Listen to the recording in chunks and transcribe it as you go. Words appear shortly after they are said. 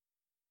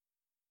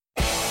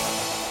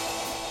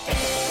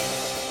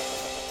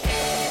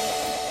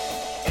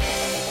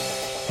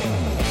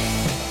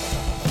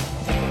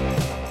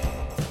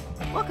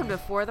to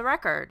For the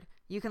Record.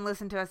 You can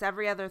listen to us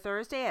every other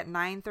Thursday at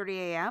 9:30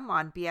 a.m.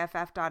 on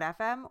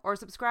BFF.fm or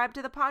subscribe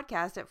to the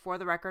podcast at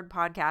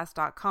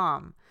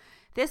fortherecordpodcast.com.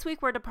 This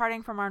week we're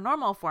departing from our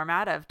normal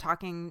format of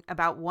talking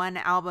about one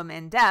album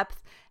in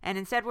depth, and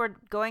instead we're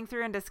going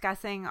through and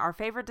discussing our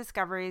favorite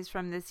discoveries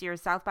from this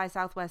year's South by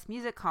Southwest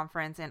Music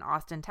Conference in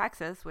Austin,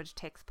 Texas, which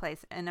takes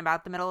place in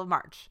about the middle of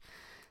March.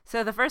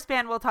 So the first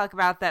band we'll talk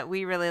about that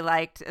we really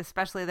liked,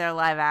 especially their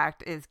live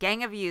act, is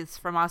Gang of Youths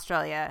from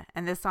Australia,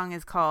 and this song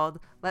is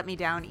called Let Me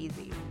Down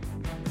Easy.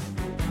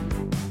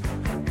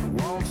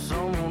 Want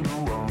someone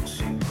who wants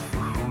you for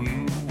who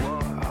you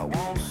are. I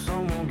want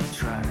someone to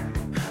try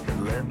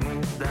and let me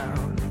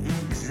down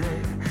easy,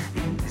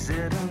 easy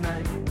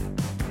tonight.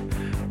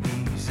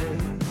 Easy,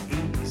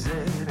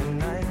 easy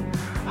tonight.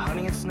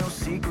 Honey, it's no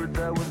secret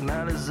that what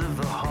matters of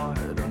the heart.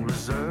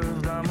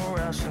 Unreserved, I'm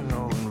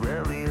irrational and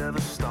rarely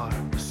ever start.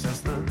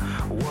 Since the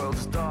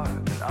world's dark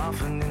and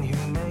often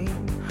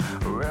inhumane,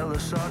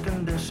 relish our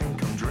condition,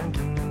 come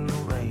drinking in the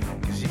rain.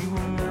 Cause you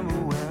remember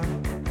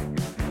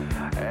when,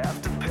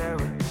 after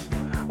Paris,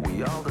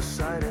 we all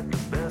decided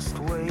the best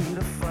way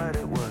to fight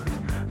it was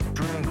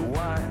drink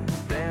wine,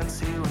 dance,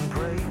 heal and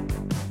pray,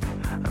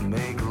 and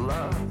make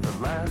love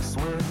that lasts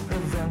with a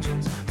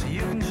vengeance. So you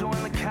can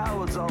join the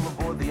cowards all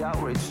aboard the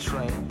outrage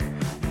train.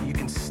 You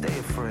can stay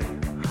afraid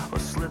or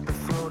slit the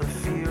throat of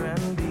fear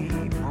and be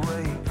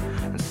brave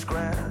and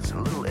scratch a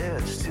little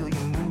edge till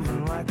you're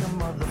moving like a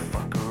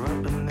motherfucker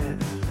up in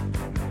this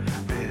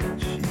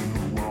bitch.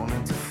 You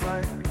wanted to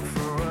fight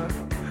for a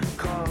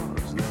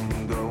cause,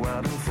 then go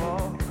out and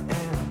fall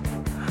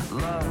in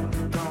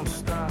love. Don't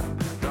stop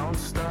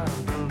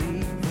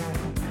believing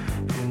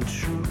in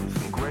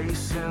truth and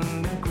grace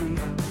and degrees.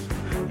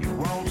 You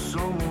want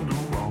someone to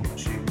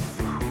want you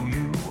for who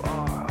you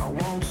are. I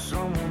want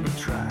someone to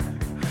try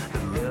to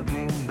let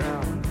me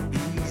down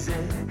easy,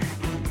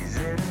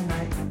 easy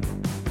tonight.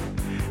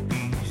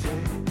 Easy,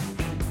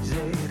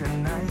 easy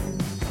tonight.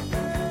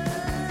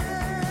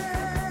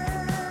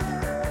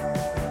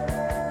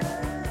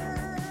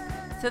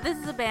 So this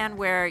is a band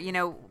where, you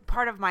know,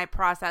 part of my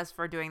process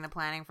for doing the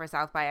planning for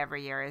South by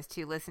every year is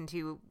to listen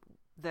to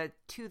the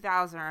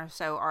 2,000 or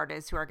so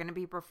artists who are going to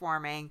be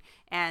performing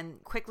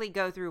and quickly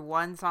go through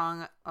one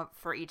song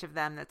for each of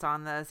them that's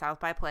on the South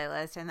by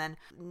playlist, and then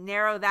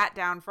narrow that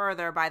down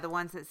further by the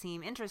ones that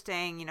seem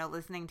interesting, you know,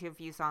 listening to a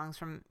few songs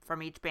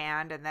from each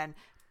band, and then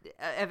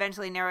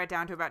eventually narrow it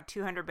down to about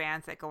 200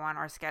 bands that go on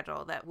our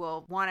schedule that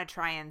we'll want to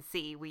try and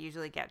see. We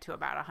usually get to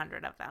about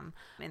 100 of them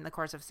in the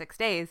course of 6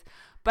 days.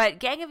 But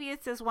Gang of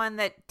Youths is one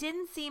that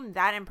didn't seem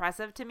that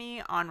impressive to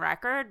me on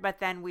record,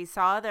 but then we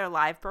saw their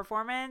live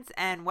performance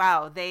and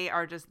wow, they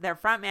are just, their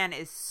frontman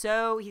is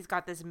he's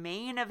got this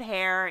mane of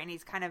hair and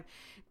he's kind of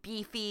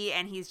beefy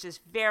and he's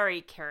just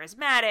very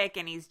charismatic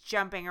and he's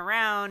jumping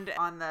around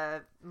on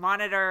the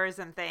monitors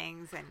and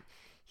things, and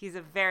he's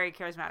a very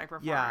charismatic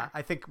performer. Yeah,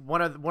 I think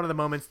one of the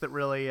moments that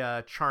really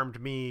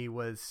charmed me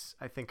was,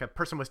 I think a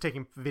person was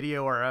taking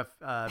video or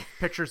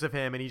pictures of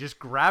him, and he just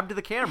grabbed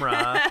the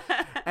camera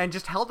and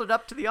just held it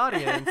up to the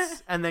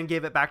audience and then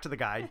gave it back to the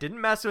guy. Didn't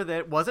mess with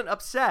it, wasn't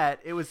upset.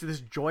 It was this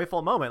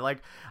joyful moment.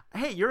 Like,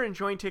 hey, you're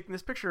enjoying taking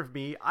this picture of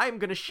me. I'm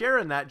going to share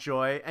in that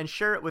joy and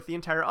share it with the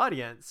entire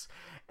audience.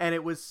 And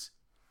it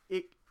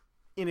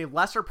in a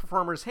lesser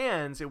performer's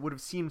hands, it would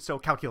have seemed so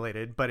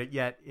calculated, but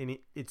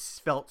it's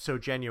felt so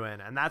genuine.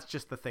 And that's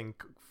just the thing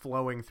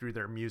flowing through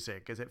their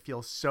music, is it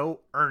feels so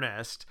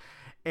earnest,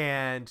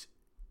 and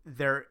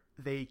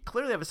they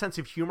clearly have a sense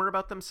of humor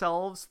about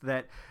themselves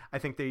that I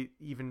think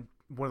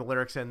one of the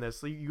lyrics in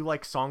this, you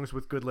like songs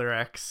with good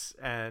lyrics,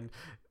 and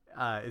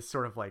it's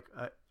sort of like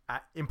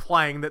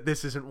implying that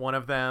this isn't one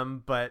of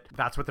them, but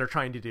that's what they're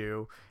trying to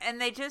do. And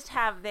they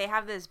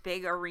have this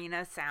big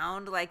arena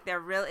sound. Like,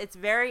 it's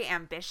very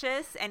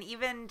ambitious. And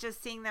even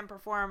just seeing them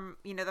perform,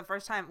 you know, the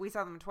first time we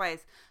saw them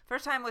twice,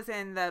 first time was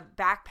in the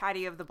back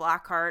patio of the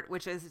Black Heart,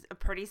 which is a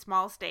pretty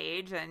small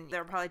stage, and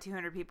there were probably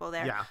 200 people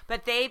there. Yeah.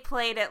 But they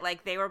played it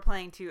like they were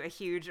playing to a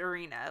huge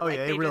arena. Oh, like,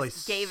 yeah, they really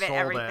just gave it sold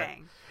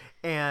everything.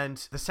 And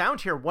the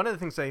sound here, one of the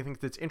things that I think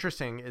that's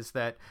interesting is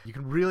that you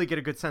can really get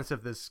a good sense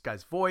of this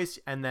guy's voice,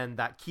 and then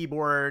that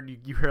keyboard,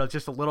 you hear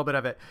just a little bit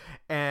of it.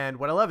 And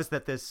what I love is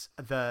that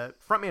the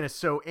frontman is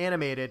so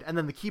animated, and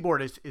then the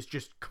keyboard is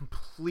just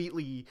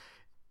completely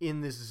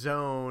in this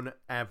zone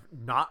of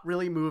not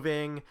really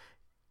moving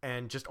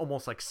and just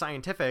almost like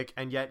scientific,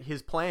 and yet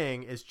his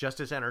playing is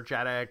just as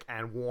energetic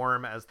and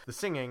warm as the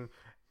singing.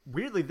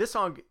 Weirdly, this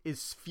song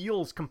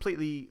feels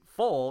completely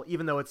full,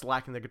 even though it's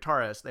lacking the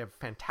guitarist. They have a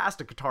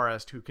fantastic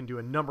guitarist who can do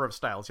a number of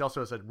styles. He also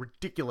has a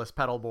ridiculous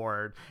pedal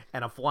board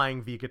and a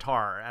flying V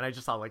guitar. And I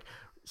just thought, like,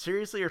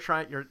 seriously,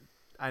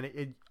 I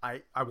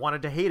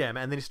wanted to hate him,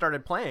 and then he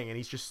started playing, and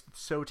he's just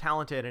so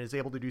talented and is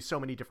able to do so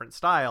many different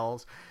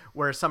styles,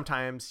 whereas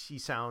sometimes he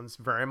sounds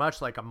very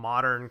much like a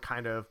modern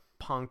kind of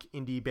punk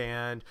indie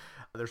band.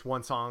 There's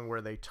one song where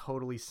they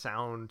totally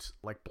sound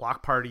like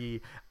Block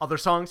Party. Other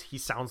songs, he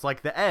sounds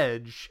like The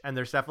Edge, and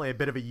there's definitely a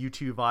bit of a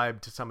U2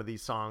 vibe to some of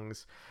these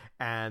songs.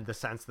 and the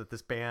sense that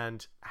this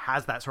band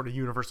has that sort of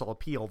universal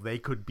appeal. They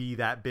could be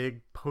that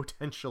big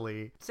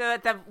potentially. So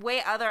at the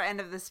way other end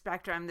of the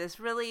spectrum, this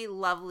really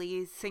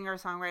lovely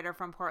singer-songwriter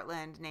from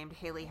Portland named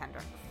Haley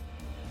Hendricks.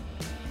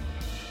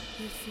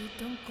 If you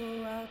don't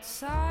go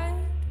outside,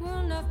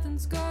 well,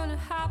 nothing's gonna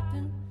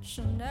happen.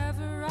 She'll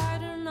never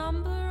write a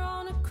number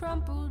on a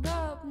crumpled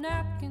up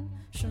napkin.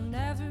 She'll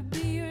never be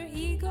your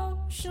ego,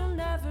 she'll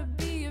never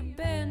be your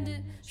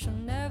bandit. She'll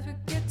never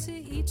get to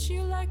eat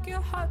you like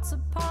your heart's a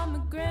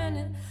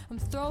pomegranate. I'm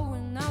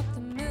throwing out the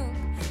milk,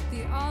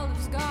 the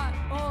olives got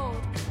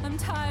old. I'm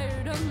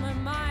tired of my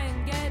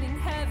mind getting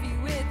heavy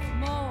with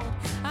mold.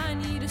 I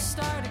need to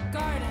start a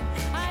garden,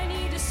 I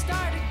need to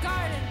start a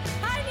garden,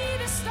 I need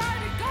to start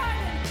a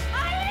garden,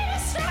 I need to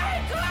start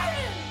a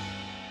garden.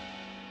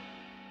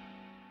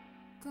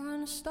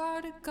 Gonna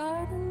start a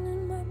garden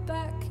in my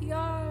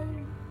backyard.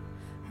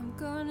 I'm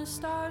gonna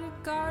start a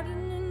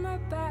garden in my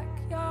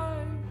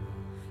backyard.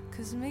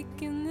 'Cause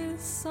making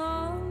this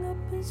song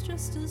up is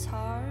just as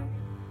hard.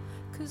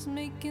 'Cause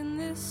making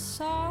this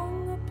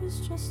song up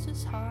is just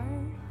as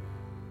hard.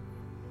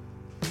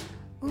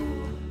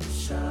 Ooh,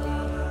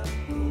 sha-la-la,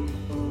 ooh,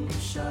 ooh,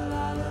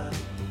 sha-la-la,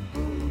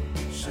 ooh,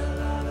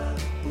 sha-la-la,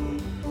 ooh,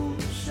 ooh,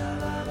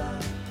 sha-la-la.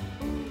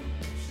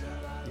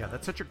 Yeah,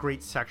 that's such a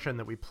great section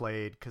that we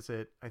played because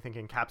it, I think,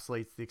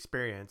 encapsulates the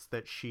experience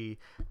that she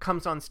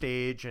comes on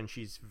stage and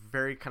she's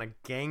very kind of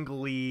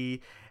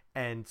gangly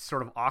and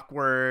sort of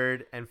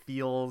awkward and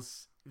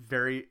feels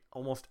very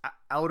almost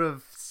out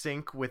of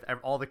sync with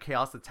all the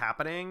chaos that's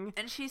happening.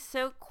 And she's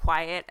so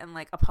quiet and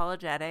like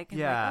apologetic and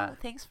Yeah. like, oh,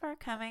 thanks for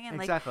coming, and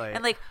Exactly.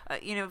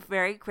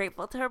 very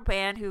grateful to her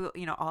band who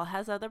all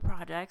has other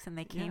projects and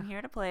they came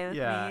here to play with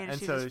me, and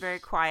she's just very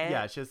quiet.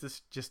 Yeah, she has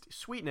this just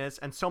sweetness,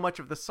 and so much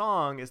of the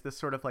song is this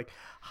sort of like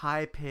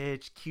high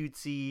pitched,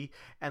 cutesy,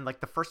 and like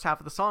the first half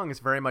of the song is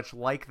very much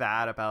like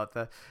that, about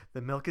the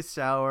milk is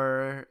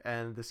sour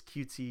and this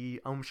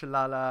cutesy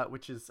Shalala,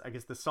 which is, I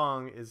guess the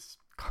song is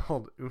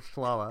called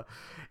Shalala.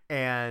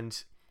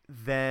 And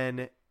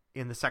then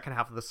in the second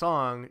half of the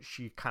song,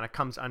 she kind of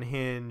comes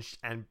unhinged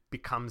and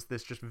becomes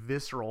this just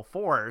visceral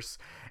force.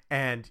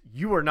 And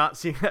you were not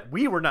seeing that.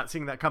 We were not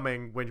seeing that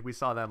coming when we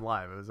saw them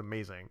live. It was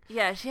amazing.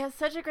 Yeah, she has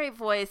such a great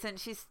voice, and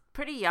she's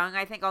pretty young,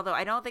 I think, although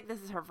I don't think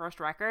this is her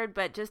first record,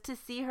 but just to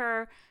see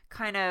her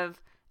kind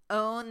of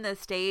own the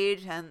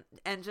stage and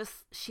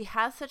just, she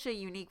has such a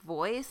unique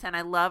voice, and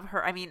I love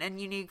her. I mean, a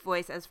unique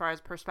voice as far as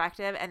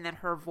perspective, and then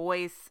her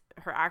voice,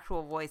 her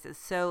actual voice is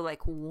so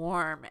like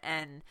warm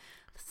and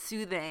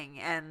soothing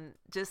and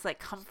just like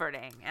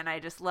comforting, and I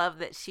just love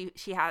that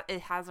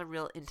it has a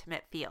real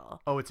intimate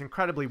feel. Oh, it's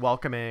incredibly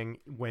welcoming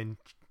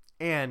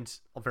and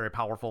very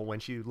powerful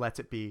when she lets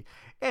it be.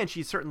 And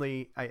she's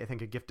certainly, I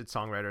think, a gifted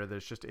songwriter.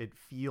 There's just, it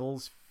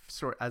feels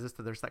sort of as if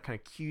there's that kind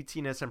of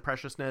cutesiness and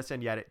preciousness,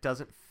 and yet it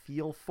doesn't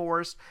feel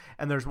forced.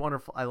 And there's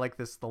wonderful, I like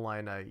the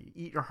line,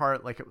 eat your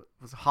heart like it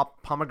was a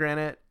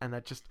pomegranate, and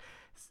that just,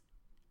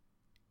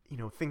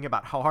 thinking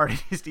about how hard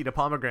it is to eat a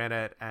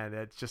pomegranate, and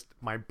it's just,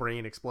 my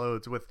brain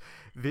explodes with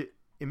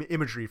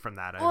imagery from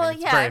that.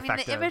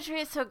 The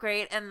imagery is so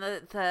great, and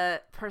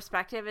the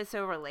perspective is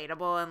so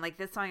relatable, and like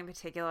this song in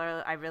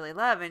particular I really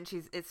love, and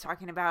it's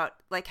talking about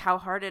like how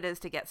hard it is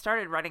to get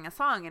started writing a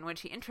song. And when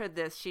she introed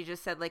this, she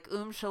just said like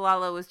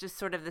Shalala was just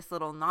sort of this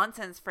little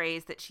nonsense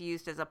phrase that she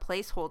used as a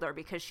placeholder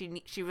because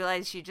she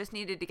realized she just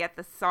needed to get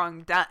the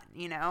song done,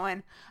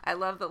 and I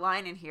love the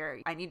line in here,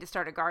 I need to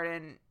start a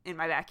garden in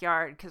my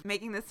backyard, because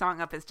making this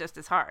song up is just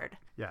as hard.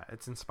 Yeah,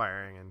 it's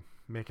inspiring and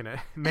making it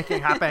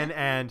happen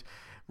and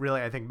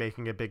really, I think,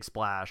 making a big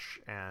splash.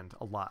 And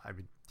a lot, I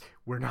mean,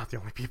 we're not the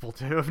only people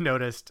to have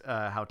noticed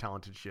how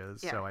talented she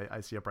is. Yeah. So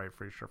I see a bright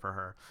future for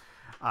her.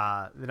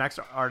 The next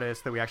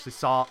artist that we actually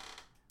saw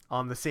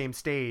on the same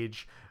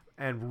stage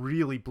and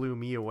really blew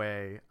me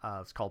away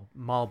is called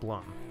Mal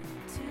Blum.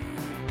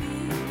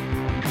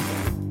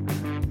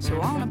 So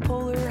on a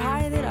polar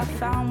high that I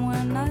found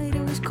one night,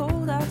 it was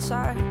cold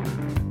outside,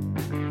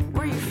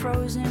 where your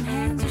frozen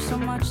hands are so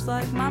much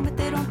like mine, but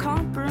they don't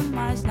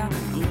compromise. Now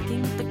I'm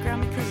looking at the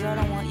ground because I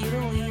don't want you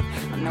to leave.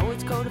 I know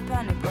it's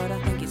codependent, but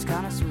I think it's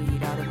kind of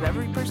sweet. Out of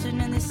every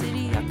person in the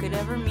city I could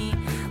ever meet,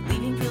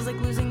 leaving feels like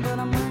losing, but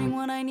I'm learning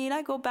what I need.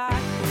 I go back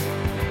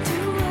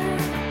to where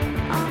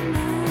I'm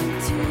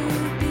meant to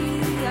be.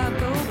 I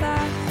go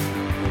back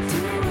to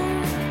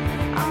where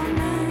I'm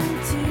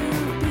meant to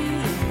be.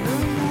 In the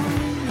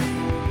morning,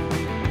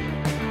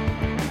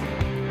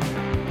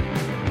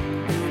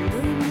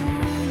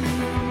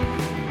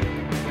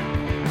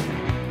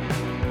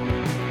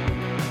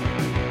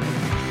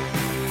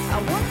 I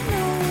want to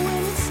know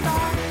when it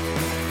starts.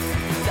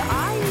 The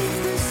eye is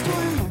the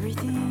storm.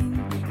 Everything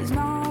is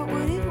not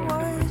what it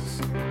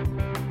was.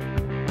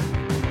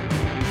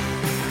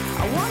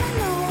 I want to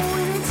know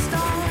when it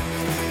starts.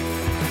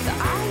 The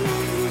eye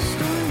is the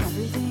storm.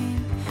 Everything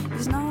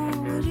is not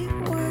what it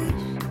was.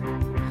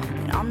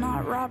 And I'm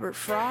not Robert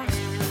Frost.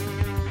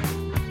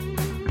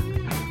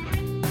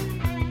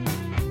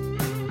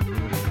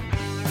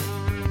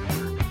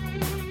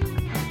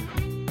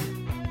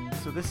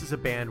 So this is a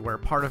band where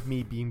part of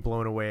me being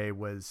blown away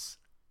was,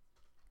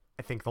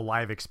 I think, the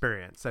live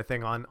experience. I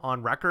think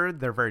on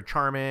record they're very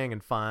charming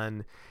and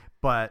fun,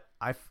 but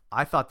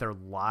I thought their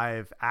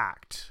live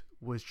act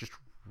was just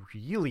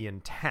really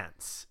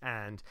intense,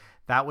 and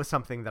that was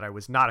something that I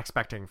was not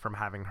expecting from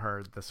having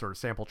heard the sort of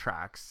sample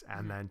tracks,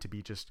 and then to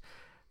be just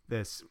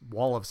this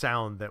wall of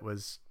sound that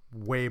was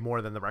way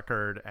more than the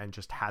record and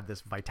just had this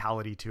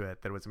vitality to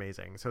it that was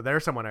amazing. So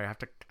there's someone I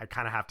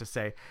kind of have to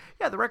say,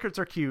 yeah, the records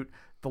are cute,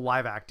 the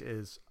live act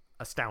is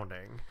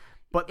astounding,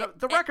 but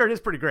the record is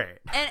pretty great.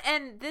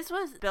 And this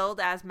was billed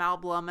as Mal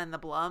Blum and the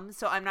Blums,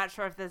 so I'm not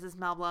sure if this is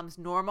Mal Blum's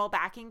normal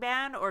backing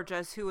band or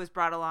just who was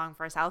brought along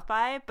for South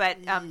by, but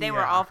they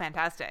were all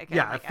fantastic.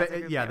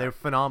 Yeah, they're a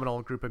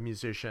phenomenal group of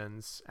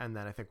musicians. And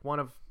then I think one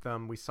of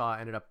them we saw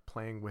ended up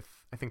playing with,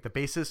 I think the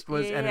bassist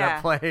ended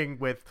up playing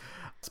with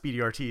Speedy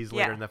Ortiz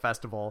later in the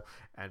festival,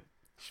 and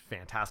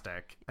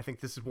fantastic. I think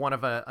this is one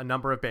of a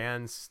number of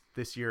bands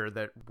this year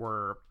that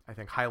were, I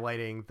think,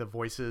 highlighting the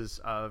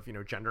voices of,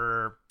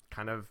 gender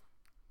kind of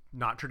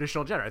not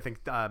traditional gender. I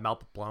think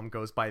Mal Blum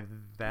goes by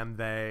them,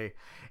 they,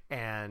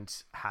 and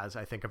has,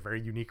 I think, a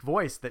very unique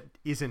voice that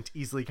isn't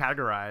easily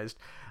categorized.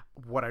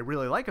 What I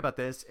really like about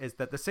this is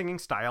that the singing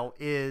style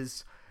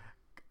is,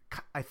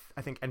 I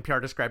think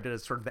NPR described it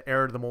as sort of the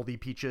heir to the Moldy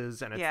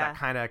Peaches, and it's that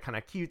kind of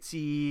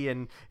cutesy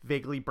and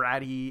vaguely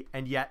bratty,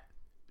 and yet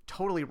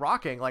totally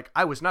rocking. Like,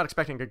 I was not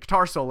expecting a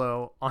guitar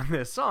solo on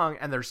this song,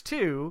 and there's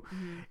two,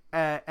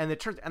 and the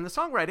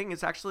songwriting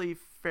is actually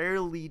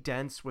fairly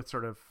dense with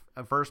sort of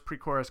a verse,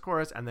 pre-chorus,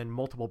 chorus, and then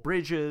multiple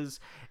bridges.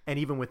 And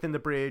even within the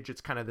bridge, it's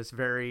kind of this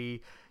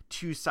very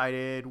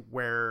two-sided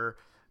where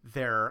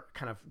they're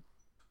kind of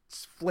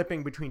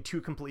flipping between two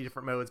completely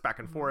different modes back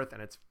and forth,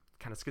 and it's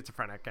kind of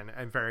schizophrenic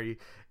and very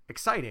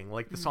exciting.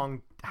 Like, the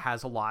song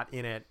has a lot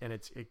in it, and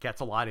it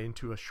gets a lot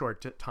into a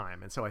short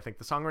time. And so I think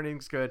the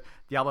songwriting's good,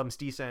 the album's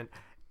decent,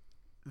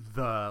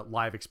 the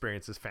live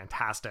experience is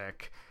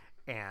fantastic,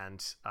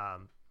 and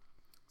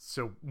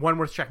so one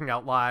worth checking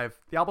out live.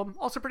 The album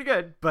also pretty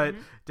good, but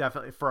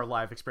definitely for a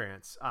live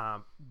experience.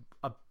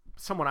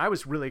 Someone I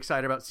was really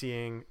excited about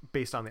seeing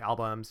based on the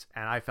albums,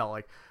 and I felt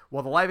like,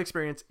 well, the live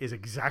experience is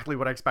exactly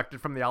what I expected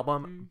from the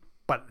album,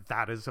 but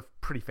that is a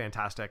pretty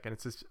fantastic, and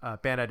it's this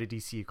band out of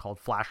DC called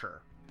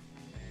Flasher.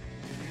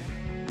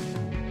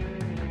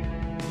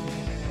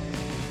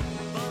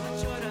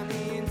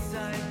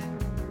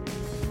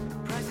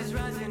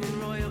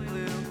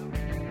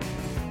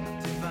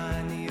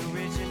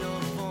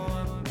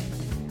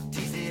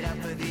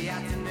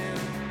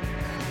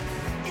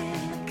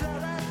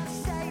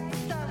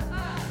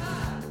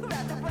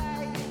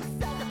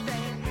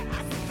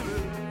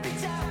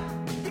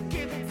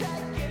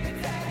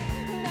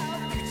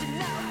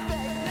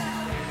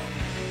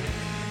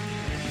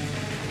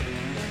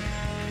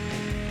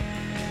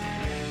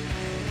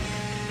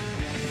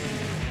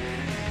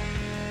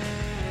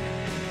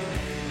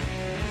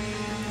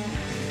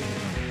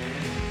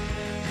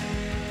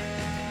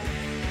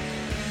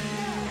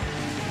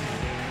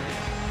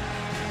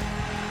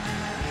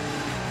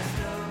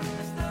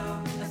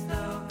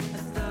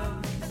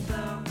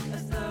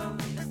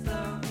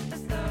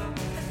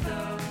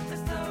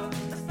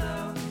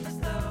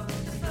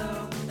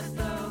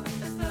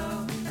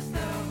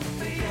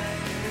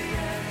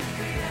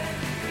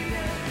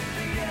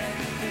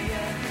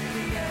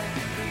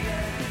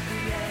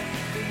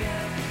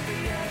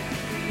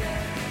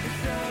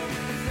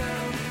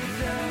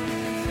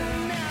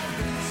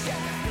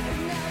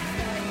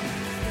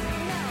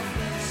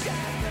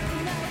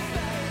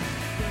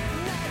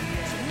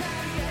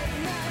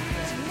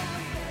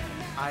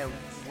 I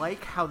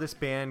like how this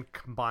band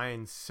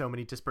combines so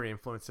many disparate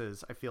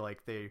influences. I feel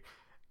like they,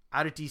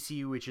 out of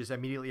DC, which is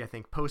immediately, I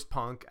think,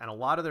 post-punk, and a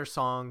lot of their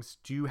songs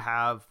do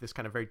have this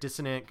kind of very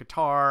dissonant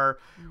guitar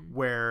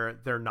where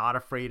they're not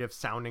afraid of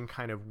sounding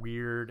kind of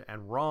weird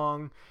and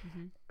wrong.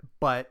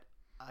 But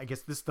I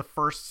guess this is the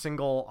first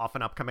single off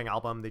an upcoming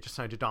album. They just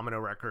signed to Domino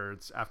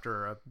Records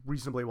after a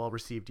reasonably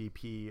well-received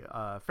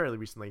EP fairly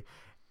recently.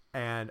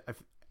 And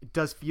it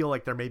does feel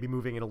like they're maybe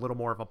moving in a little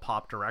more of a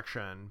pop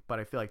direction, but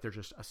I feel like they're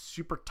just a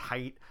super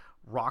tight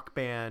rock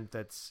band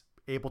that's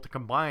able to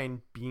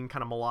combine being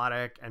kind of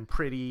melodic and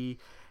pretty.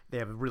 They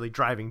have a really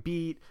driving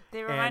beat.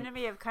 They reminded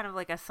me of kind of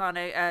like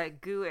a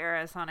Goo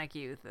era Sonic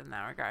Youth in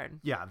that regard.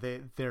 Yeah,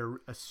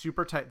 they're a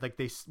super tight, like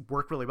they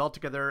work really well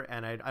together,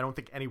 and I don't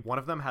think any one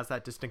of them has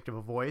that distinctive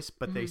a voice,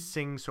 but they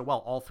sing so well.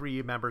 All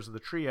three members of the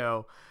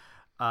trio,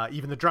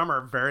 even the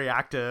drummer, very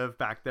active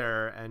back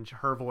there, and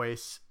her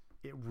voice,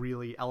 it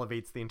really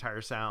elevates the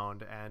entire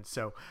sound. And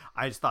so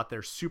I just thought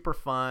they're super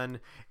fun,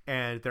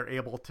 and they're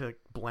able to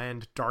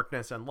blend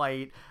darkness and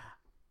light.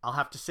 I'll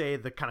have to say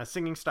the kind of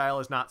singing style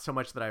is not so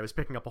much that I was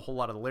picking up a whole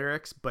lot of the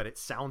lyrics, but it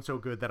sounds so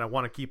good that I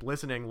want to keep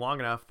listening long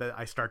enough that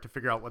I start to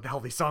figure out what the hell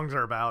these songs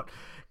are about,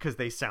 because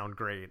they sound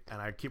great, and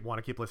I want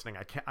to keep listening.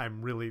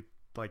 I'm really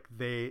like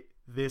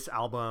this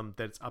album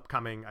that's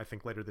upcoming, I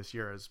think later this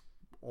year, is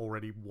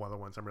already one of the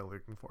ones I'm really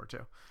looking forward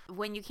to.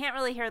 When you can't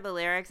really hear the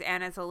lyrics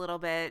and it's a little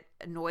bit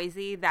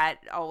noisy, that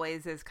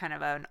always is kind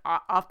of an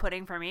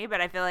off-putting for me.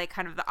 But I feel like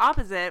kind of the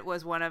opposite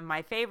was one of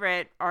my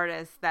favorite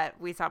artists that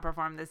we saw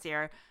perform this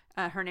year.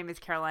 Her name is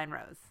Caroline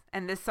Rose,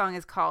 and this song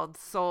is called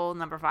Soul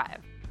Number 5.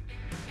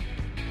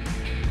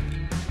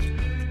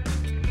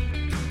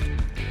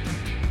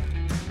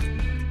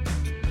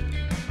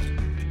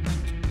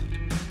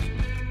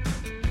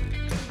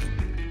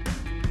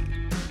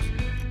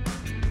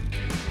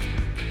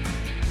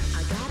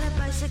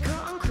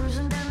 I'm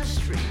cruising down the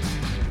street.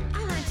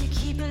 I like to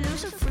keep it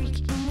loose, a freak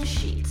in the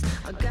sheets.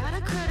 I got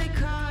a credit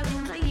card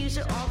and I use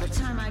it all the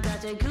time. I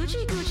got the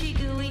Gucci, Gucci,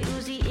 gooey,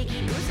 oozy,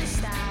 icky, oozy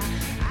style.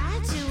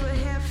 I do a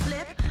hair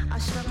flip, I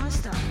strut my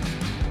stuff.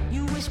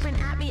 You whispering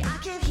at me, I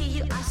can't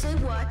hear you, I say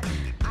what?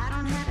 I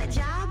don't have a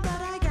job,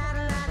 but I got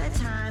a lot of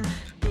time.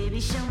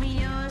 Baby, show me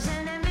yours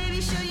and then maybe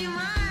show you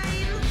mine.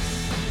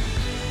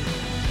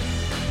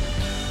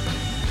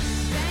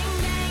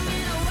 Bang, bang,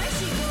 and away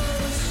she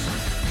goes.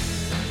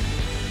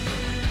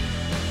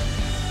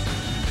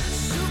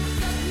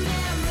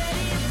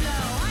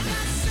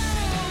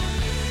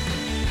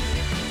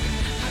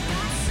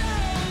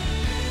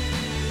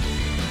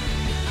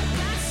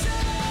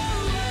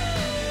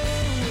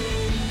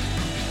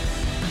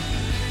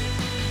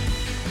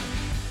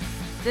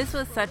 This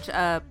was such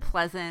a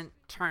pleasant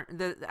turn.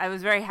 I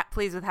was very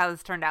pleased with how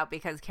this turned out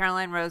because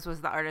Caroline Rose was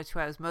the artist who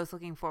I was most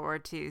looking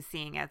forward to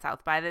seeing at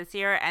South by this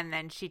year, and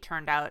then she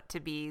turned out to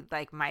be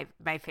like my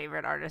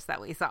favorite artist that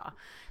we saw.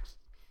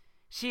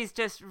 She's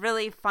just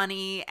really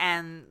funny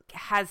and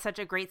has such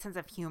a great sense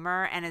of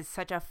humor and is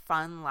such a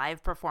fun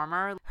live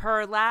performer.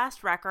 Her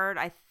last record,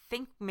 I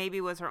think maybe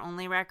was her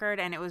only record,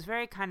 and it was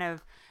very kind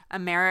of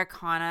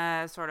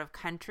Americana, sort of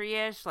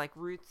country-ish, like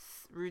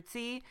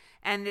rootsy.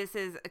 And this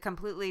is a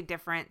completely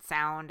different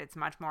sound. It's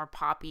much more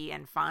poppy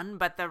and fun.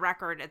 But the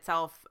record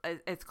itself,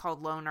 it's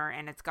called Loner,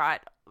 and it's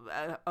got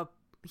a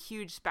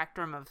huge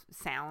spectrum of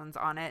sounds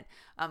on it.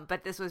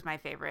 But this was my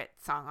favorite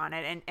song on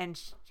it.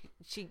 And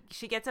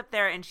she gets up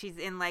there and she's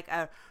in like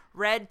a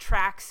red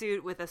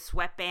tracksuit with a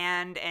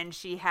sweatband, and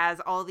she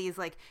has all these,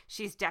 like,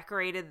 she's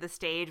decorated the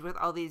stage with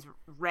all these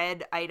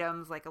red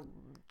items like a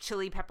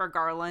chili pepper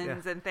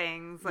garlands and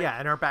things. Like, yeah,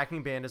 and our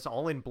backing band is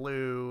all in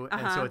blue,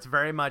 and so it's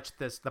very much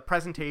the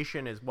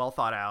presentation is well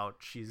thought out.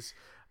 She's,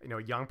 you know,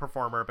 a young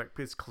performer, but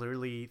is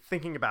clearly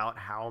thinking about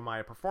how am I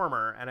a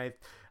performer, and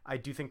I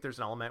do think there's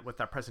an element with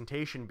that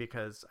presentation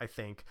because I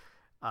think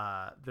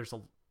there's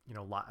a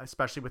lot,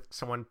 especially with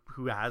someone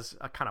who has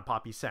a kind of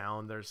poppy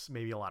sound, there's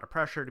maybe a lot of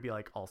pressure to be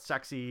like all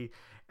sexy.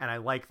 And I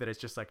like that it's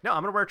just like, no,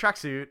 I'm going to wear a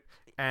tracksuit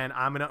and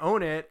I'm going to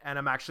own it. And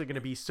I'm actually going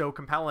to be so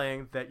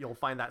compelling that you'll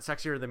find that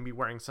sexier than me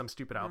wearing some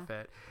stupid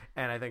outfit.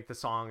 And I think the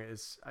song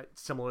is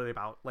similarly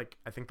about, like,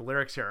 I think the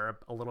lyrics here are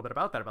a little bit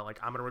about that, about like,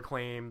 I'm going to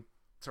reclaim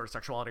sort of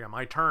sexuality on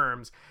my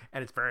terms,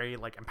 and it's very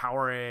like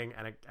empowering,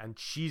 and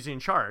she's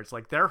in charge,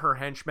 like they're her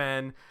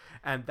henchmen.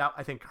 And that,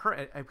 I think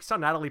I saw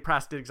Natalie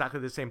Press did exactly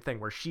the same thing,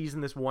 where she's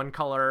in this one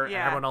color and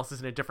everyone else is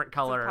in a different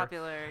color. So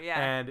popular,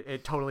 and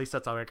it totally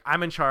sets up like,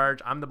 I'm in charge,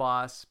 I'm the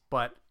boss.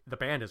 But the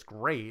band is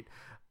great.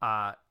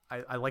 I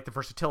like the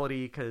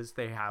versatility because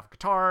they have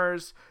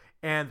guitars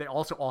and they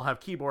also all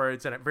have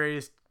keyboards, and at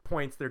various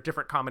points they're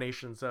different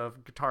combinations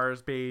of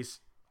guitars,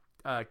 bass,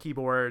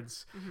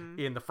 keyboards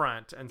in the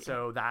front. And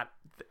so that,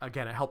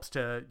 again, it helps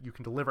you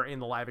can deliver in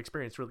the live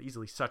experience really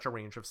easily such a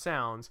range of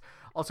sounds.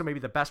 Also, maybe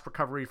the best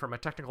recovery from a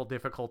technical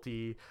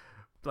difficulty,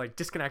 like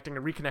disconnecting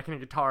and reconnecting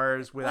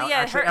guitars without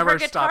actually ever her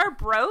guitar stop.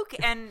 broke,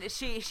 and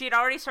she had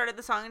already started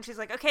the song, and she's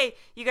like, okay,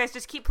 you guys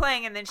just keep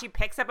playing, and then she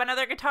picks up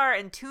another guitar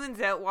and tunes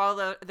it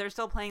while they're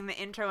still playing the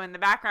intro in the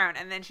background,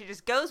 and then she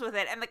just goes with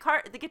it. And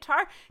the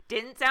guitar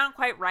didn't sound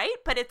quite right,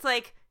 but it's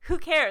like, who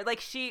cares?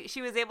 Like, she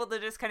was able to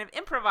just kind of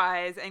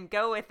improvise and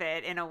go with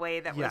it in a way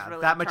that was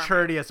really that charming.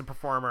 maturity as a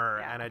performer.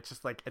 And it's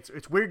just like,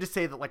 it's weird to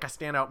say that like a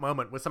standout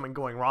moment was something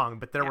going wrong,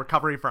 but their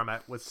recovery from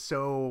it was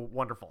so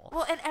wonderful.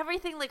 Well, and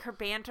everything, like her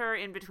banter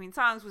in between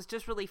songs was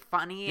just really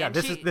funny. Yeah, and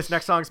this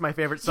next song is my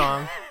favorite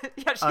song.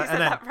 Yeah, she said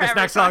that for this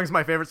every next song is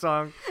my favorite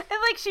song. And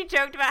like she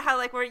joked about how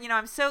like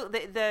I'm so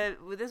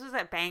this was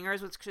at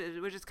Bangers,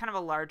 which is kind of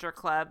a larger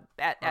club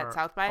at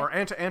South by, or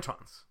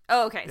Antoine's.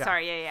 Oh, okay, Yeah.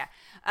 sorry, yeah.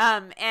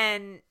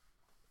 And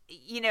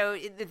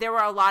there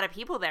were a lot of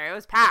people there. It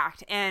was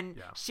packed.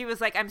 And she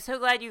was like, I'm so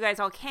glad you guys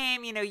all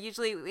came.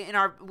 Usually in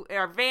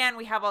our van,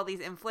 we have all these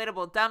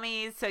inflatable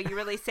dummies. So you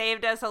really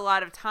saved us a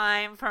lot of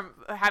time from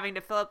having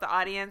to fill up the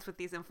audience with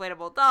these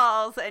inflatable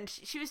dolls. And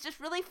she was just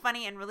really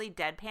funny and really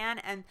deadpan.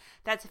 And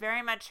that's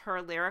very much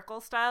her lyrical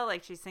style.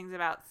 Like, she sings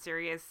about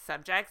serious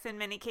subjects in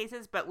many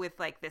cases, but with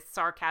like this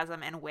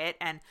sarcasm and wit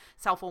and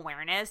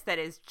self-awareness that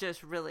is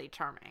just really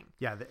charming.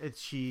 Yeah,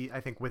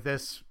 I think with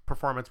this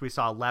performance we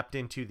saw leapt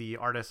into the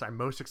artist I'm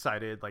most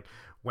excited. Like,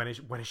 when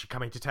is she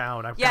coming to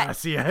town? I've Yeah, got to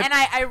see it. And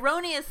I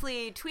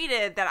erroneously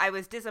tweeted that I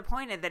was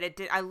disappointed that it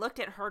did. I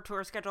looked at her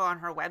tour schedule on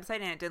her website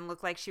and it didn't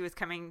look like she was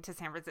coming to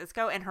San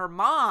Francisco. And her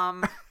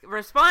mom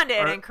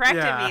responded and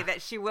corrected me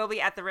that she will be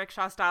at the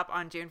Rickshaw Stop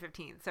on June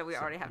 15th. So we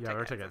already have tickets.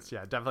 Yeah, tickets.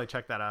 Yeah, definitely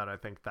check that out. I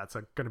think that's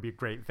going to be a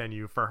great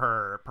venue for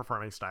her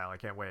performing style. I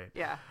can't wait.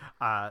 Yeah.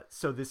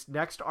 So this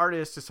next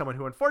artist is someone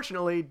who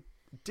unfortunately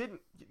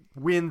didn't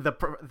win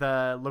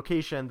the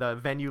location, the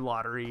venue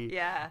lottery.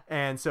 Yeah.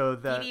 And so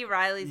the P.D.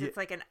 Riley's, it's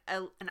like an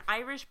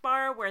Irish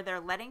bar where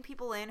they're letting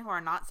people in who are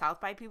not South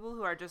by people,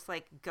 who are just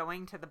like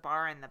going to the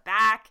bar in the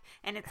back,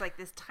 and it's like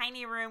this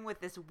tiny room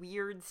with this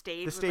weird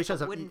stage with like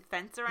a wooden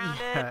fence around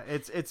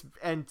it.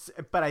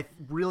 But I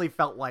really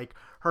felt like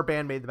her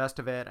band made the best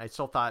of it. I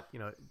still thought,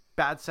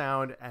 bad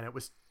sound, and it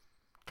was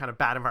kind of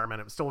bad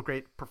environment. It was still a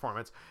great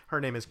performance.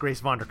 Her name is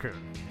Grace Vonderkoon.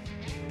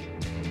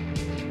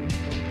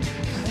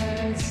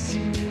 Let's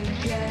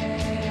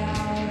get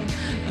out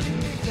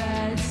of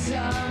bed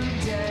some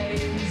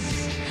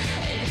days.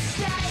 It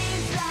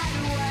stays that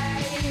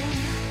way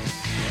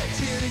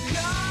till it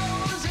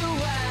goes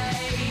away,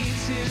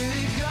 till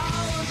it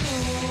goes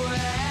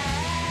away.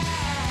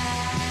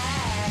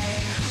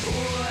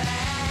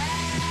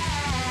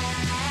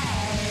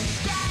 It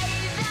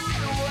stays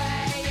that way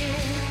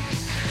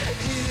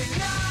till it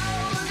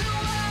goes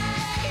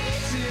away,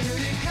 till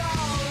it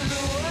goes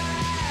away.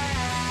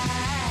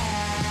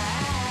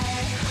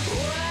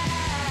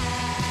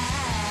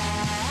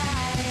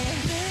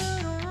 You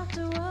don't have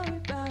to worry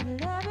about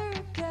it ever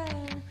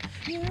again.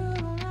 You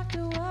don't have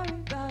to worry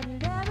about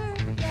it ever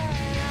again.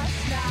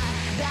 It's not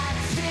that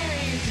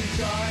serious, it's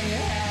on your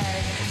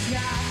head. It's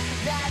not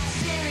that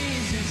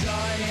serious, it's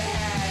on your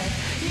head.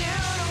 You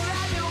don't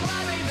have to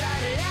worry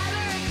about it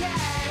ever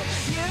again.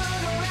 You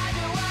don't have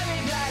to worry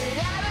about it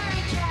ever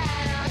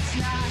again. It's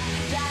not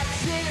that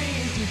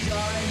serious, it's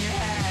on your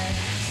head.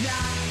 It's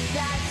not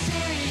that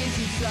serious,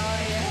 it's on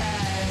your head.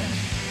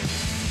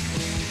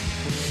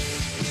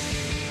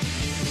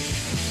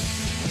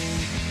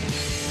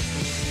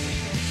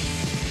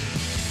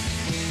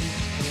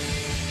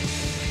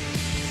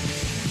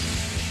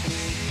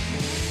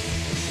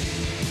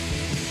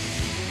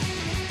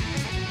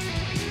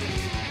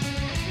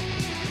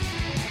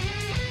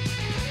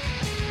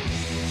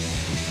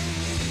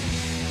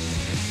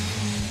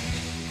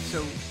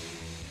 So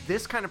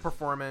this kind of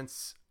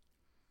performance,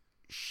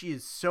 she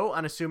is so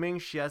unassuming.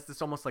 She has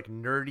this almost like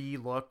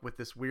nerdy look with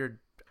this weird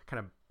kind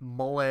of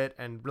mullet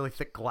and really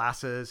thick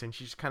glasses, and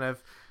she just kind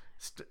of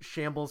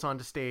shambles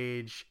onto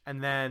stage,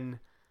 and then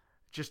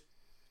just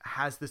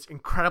has this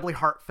incredibly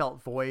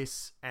heartfelt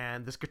voice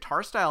and this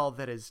guitar style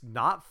that is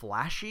not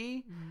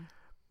flashy,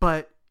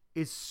 but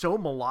is so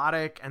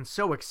melodic and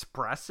so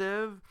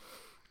expressive.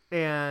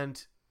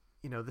 And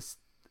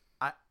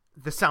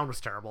the sound was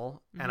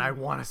terrible, and I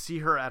want to see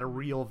her at a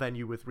real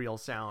venue with real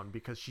sound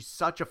because she's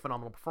such a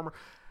phenomenal performer.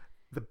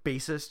 The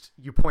bassist,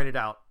 you pointed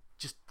out,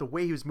 just the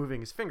way he was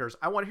moving his fingers.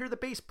 I want to hear the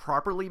bass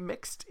properly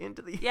mixed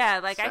into the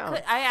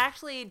sound. I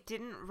actually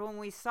didn't, when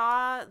we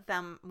saw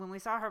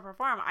her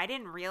perform, I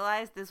didn't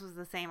realize this was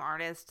the same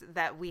artist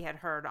that we had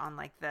heard on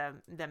like the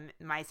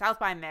my South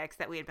by mix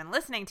that we had been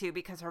listening to,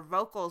 because her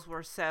vocals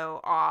were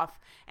so off,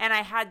 and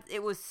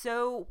it was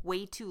so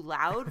way too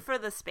loud for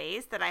the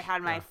space that I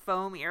had my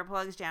foam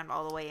earplugs jammed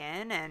all the way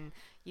in, and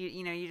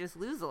you just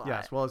lose a lot.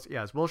 Yes,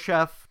 Will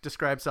Sheff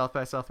described South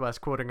by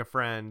Southwest, quoting a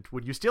friend,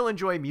 "Would you still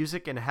enjoy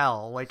music in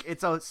hell?" Like,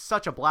 it's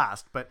such a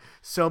blast, but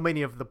so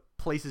many of the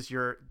places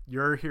you're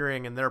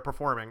hearing and they're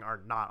performing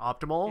are not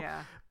optimal.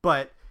 Yeah.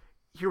 But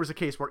here was a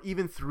case where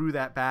even through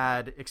that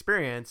bad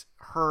experience,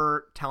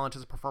 her talent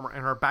as a performer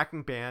and her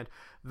backing band,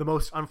 the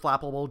most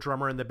unflappable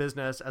drummer in the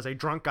business, as a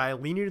drunk guy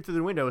leaning through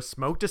the window,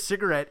 smoked a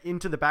cigarette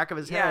into the back of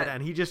his head,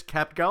 and he just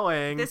kept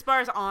going. This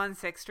bar's on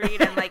 6th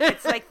Street, and like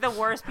it's like the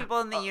worst people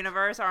in the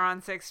universe are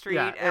on 6th Street.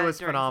 Yeah, it was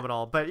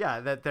phenomenal. But yeah,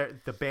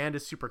 the band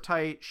is super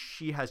tight.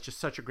 She has just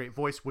such a great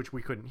voice, which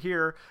we couldn't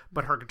hear,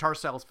 but her guitar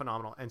style is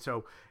phenomenal. And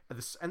so,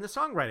 and the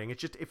songwriting,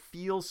 it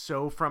feels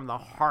so from the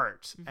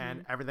heart,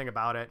 and everything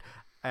about it.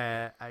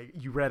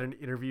 You read an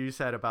interview you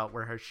said about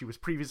where she was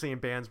previously in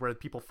bands where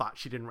people thought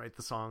she didn't write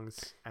the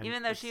songs, and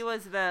even though she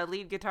was the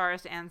lead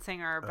guitarist and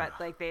singer, but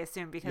like they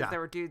assumed because there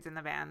were dudes in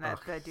the band that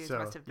the dudes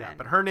must have been. Yeah,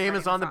 but her name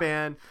is on the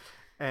band,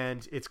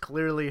 and it's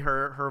clearly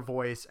her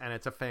voice, and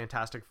it's a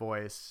fantastic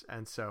voice.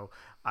 And so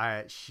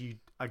she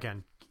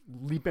again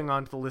leaping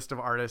onto the list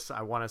of artists.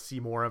 I want to see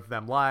more of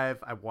them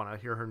live. I want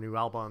to hear her new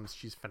albums.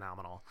 She's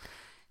phenomenal.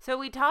 So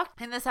we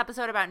talked in this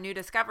episode about new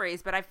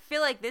discoveries, but I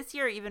feel like this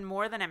year, even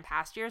more than in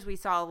past years, we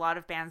saw a lot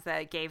of bands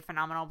that gave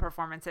phenomenal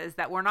performances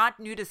that were not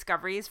new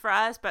discoveries for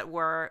us, but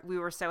we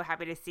were so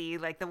happy to see.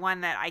 Like the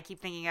one that I keep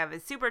thinking of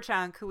is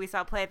Superchunk, who we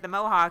saw play at the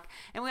Mohawk,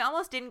 and we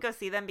almost didn't go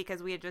see them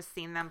because we had just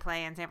seen them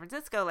play in San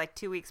Francisco like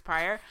 2 weeks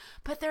prior,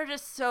 but they're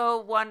just so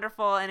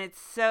wonderful, and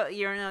it's so,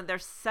 they're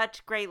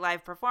such great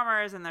live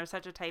performers, and they're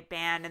such a tight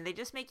band, and they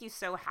just make you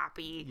so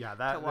happy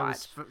to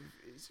watch.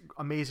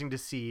 amazing to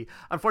see.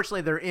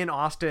 Unfortunately, they're in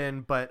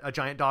Austin, but A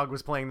Giant Dog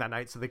was playing that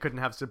night, so they couldn't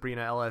have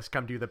Sabrina Ellis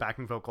come do the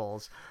backing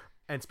vocals.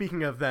 And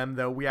speaking of them,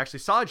 though, we actually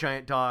saw A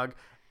Giant Dog,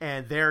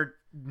 and they're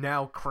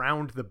now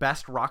crowned the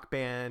best rock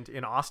band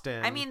in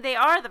Austin. I mean, they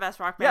are the best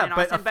rock band in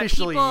Austin,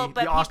 officially, but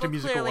the Austin people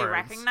Music clearly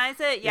Awards recognize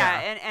it.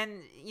 Yeah.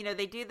 And you know,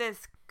 they do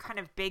this kind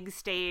of big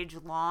stage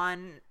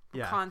lawn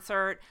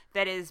concert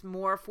that is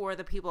more for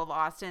the people of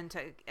Austin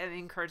to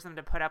encourage them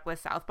to put up with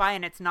South by,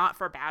 and it's not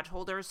for badge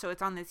holders. So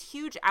it's on this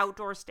huge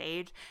outdoor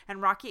stage,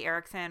 and Rocky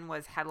Erickson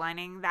was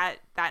headlining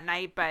that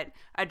night, but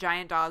A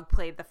Giant Dog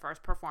played the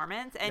first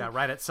performance. And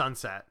right at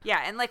sunset.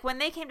 Yeah, and like when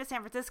they came to San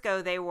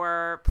Francisco, they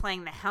were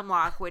playing the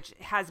Hemlock, which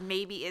has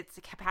maybe its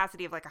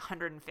capacity of like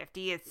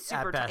 150. It's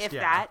super, At best,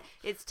 that.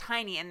 It's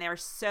tiny, and they're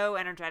so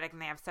energetic,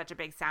 and they have such a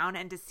big sound.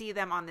 And to see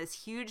them on this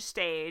huge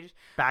stage,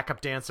 backup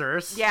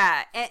dancers.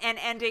 Yeah, and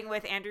ending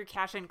with Andrew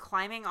Cashin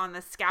climbing on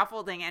the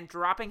scaffolding and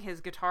dropping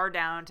his guitar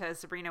down to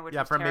Sabrina, which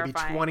was from terrifying.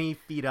 maybe 20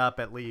 feet up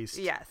at least.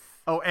 Yes.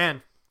 Oh,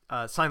 and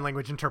sign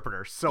language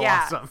interpreter. So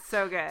yeah, awesome.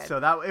 So good.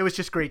 So it was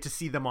just great to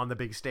see them on the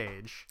big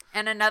stage.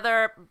 And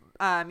another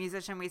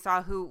musician we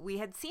saw who we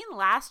had seen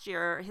last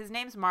year, his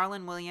name's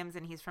Marlon Williams,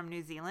 and he's from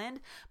New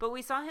Zealand, but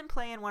we saw him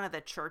play in one of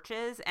the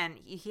churches, and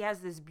he has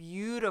this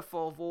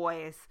beautiful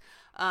voice.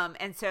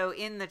 And so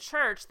in the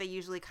church, they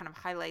usually kind of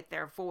highlight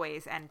their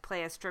voice and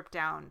play a stripped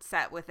down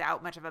set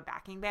without much of a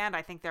backing band.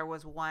 I think there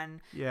was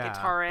one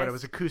guitarist. But it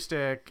was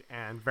acoustic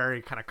and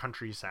very kind of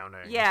country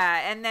sounding.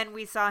 Yeah. And then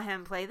we saw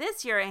him play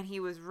this year, and he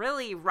was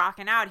really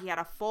rocking out. He had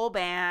a full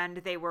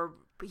band.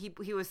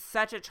 He was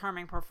such a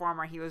charming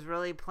performer. He was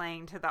really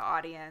playing to the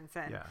audience,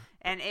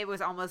 and it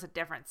was almost a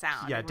different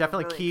sound. Yeah, And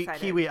definitely really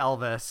Kiwi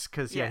Elvis,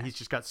 because he's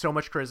just got so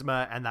much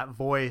charisma, and that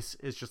voice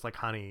is just like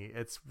honey.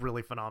 It's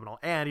really phenomenal,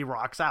 and he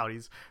rocks out.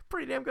 He's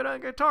pretty damn good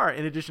on guitar,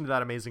 in addition to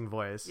that amazing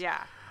voice.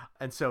 Yeah,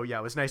 and so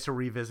it was nice to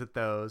revisit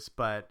those,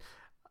 but.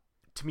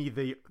 To me,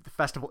 the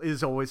festival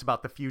is always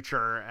about the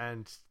future,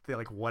 and they're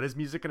like, what is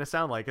music going to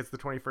sound like? It's the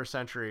 21st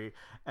century.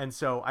 And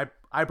so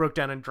I broke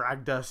down and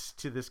dragged us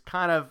to this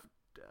kind of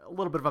a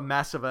little bit of a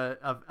mess of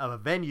a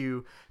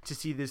venue to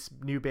see this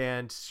new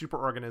band,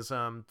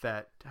 Superorganism,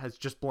 that has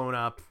just blown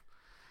up.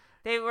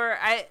 It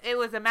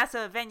was a mess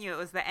of a venue. It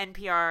was the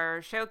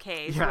NPR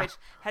showcase, which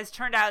has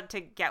turned out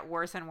to get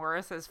worse and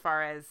worse as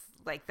far as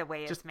like the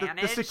way it's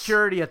managed. The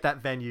security at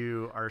that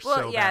venue are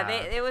so bad.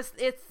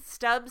 It's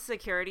Stubbs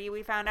Security.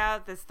 We found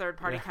out this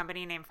third-party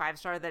company named 5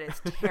 Star that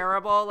is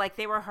terrible. Like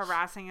they were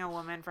harassing a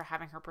woman for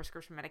having her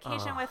prescription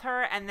medication with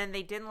her, and then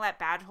they didn't let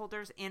badge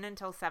holders in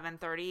until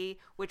 7:30,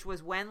 which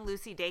was when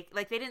Lucy Dacus.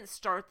 Like they didn't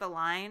start the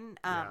line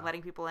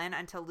letting people in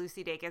until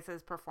Lucy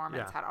Dacus's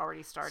performance had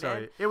already started.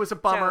 So it was a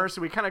bummer.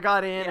 So we kind of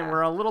got in, and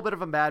we're in a little bit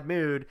of a bad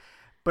mood.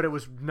 But it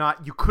was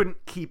not, you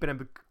couldn't keep in a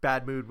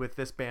bad mood with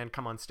this band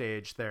come on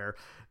stage. They're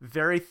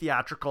very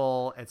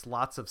theatrical. It's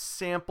lots of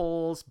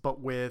samples,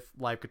 but with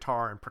live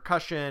guitar and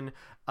percussion.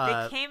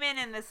 They came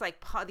in this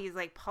these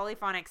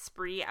polyphonic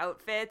spree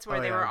outfits where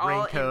they were all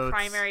raincoats. In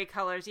primary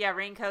colors. Yeah,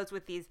 raincoats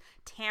with these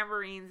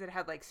tambourines that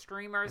had like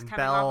streamers and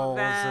coming off of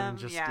them.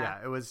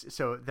 And it was,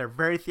 so they're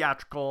very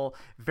theatrical,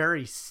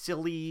 very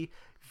silly,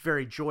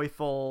 very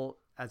joyful.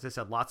 As I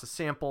said, lots of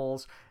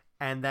samples.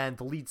 And then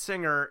the lead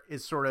singer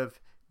is sort of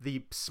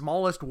the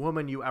smallest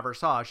woman you ever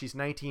saw. She's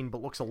 19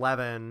 but looks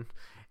 11,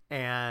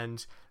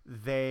 and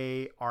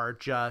they are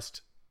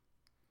just,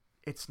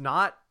 it's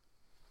not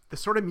the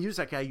sort of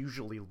music I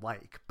usually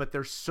like, but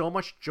there's so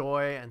much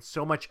joy and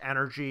so much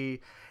energy,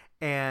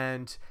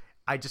 and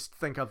I just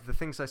think of the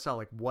things I saw,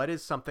 like what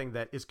is something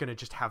that is going to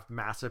just have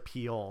mass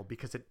appeal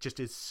because it just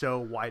is so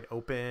wide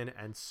open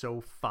and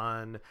so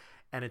fun,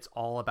 and it's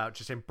all about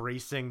just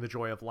embracing the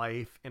joy of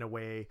life in a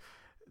way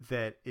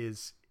that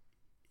is,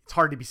 it's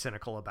hard to be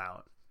cynical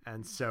about.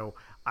 And so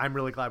I'm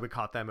really glad we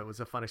caught them. It was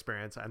a fun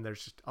experience. And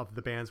there's just, of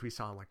the bands we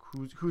saw, like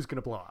who's going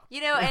to blow up?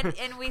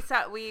 And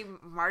we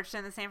marched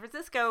in the San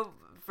Francisco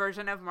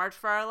version of March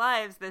for Our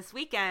Lives this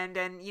weekend.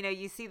 And,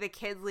 you see the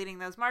kids leading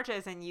those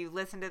marches, and you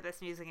listen to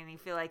this music and you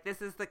feel like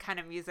this is the kind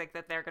of music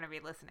that they're going to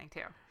be listening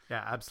to.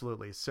 Yeah,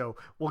 absolutely. So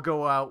we'll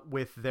go out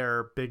with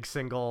their big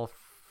single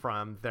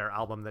from their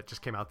album that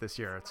just came out this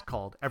year. It's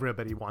called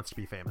Everybody Wants to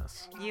Be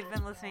Famous. You've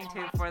been listening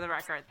to For the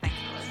Record. Thanks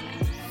for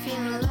listening.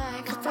 Feeling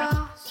like a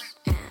boss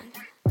and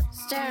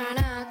staring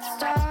at the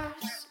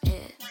stars.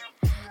 It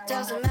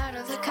doesn't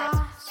matter the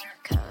cost,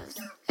 'cause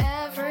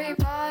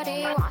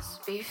everybody wants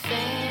to be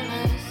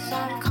famous.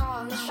 I'm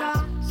calling the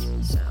shots,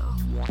 so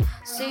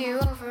see you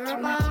over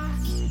at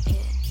Mars.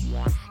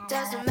 It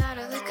doesn't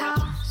matter the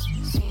cost,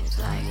 seems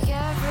like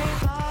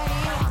everybody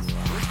wants to.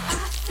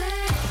 I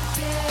think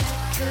it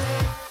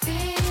could be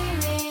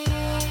me.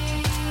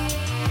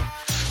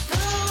 The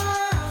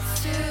world's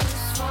too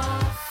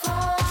small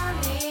for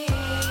me.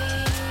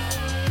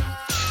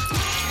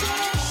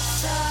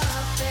 Nothing's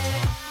up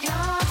in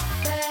your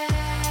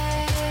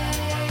face.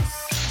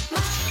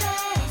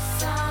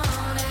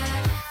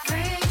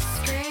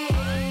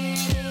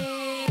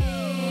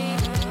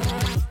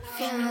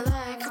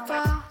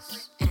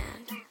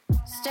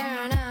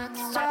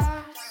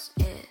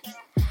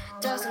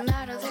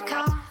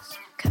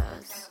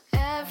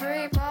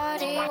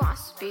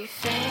 wants to be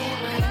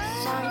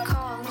famous. I'm